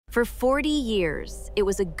For 40 years, it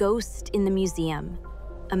was a ghost in the museum,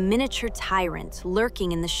 a miniature tyrant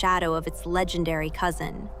lurking in the shadow of its legendary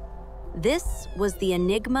cousin. This was the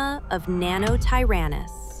enigma of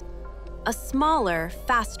Nanotyrannus, a smaller,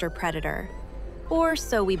 faster predator, or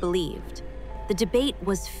so we believed. The debate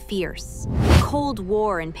was fierce, Cold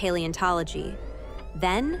War in paleontology.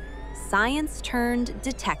 Then, science turned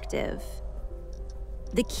detective.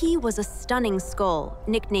 The key was a stunning skull,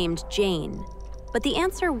 nicknamed Jane, but the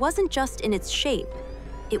answer wasn't just in its shape.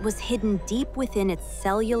 It was hidden deep within its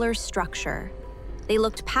cellular structure. They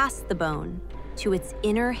looked past the bone to its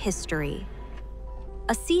inner history.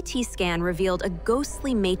 A CT scan revealed a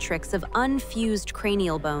ghostly matrix of unfused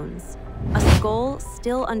cranial bones, a skull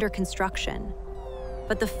still under construction.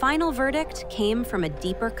 But the final verdict came from a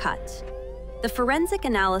deeper cut. The forensic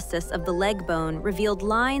analysis of the leg bone revealed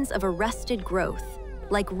lines of arrested growth,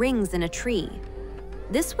 like rings in a tree.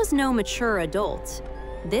 This was no mature adult.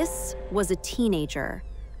 This was a teenager,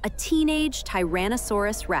 a teenage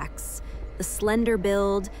Tyrannosaurus rex. The slender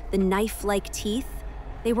build, the knife-like teeth,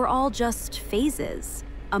 they were all just phases,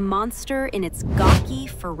 a monster in its gawky,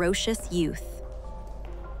 ferocious youth.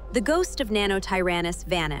 The ghost of Nanotyrannus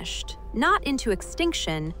vanished, not into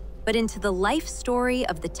extinction, but into the life story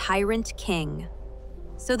of the Tyrant King.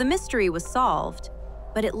 So the mystery was solved,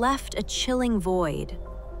 but it left a chilling void.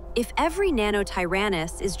 If every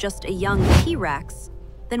Nanotyrannus is just a young T-Rex,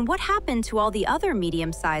 then what happened to all the other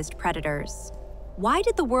medium-sized predators? Why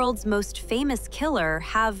did the world's most famous killer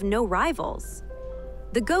have no rivals?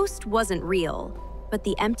 The ghost wasn't real, but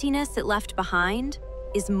the emptiness it left behind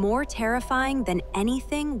is more terrifying than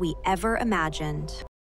anything we ever imagined.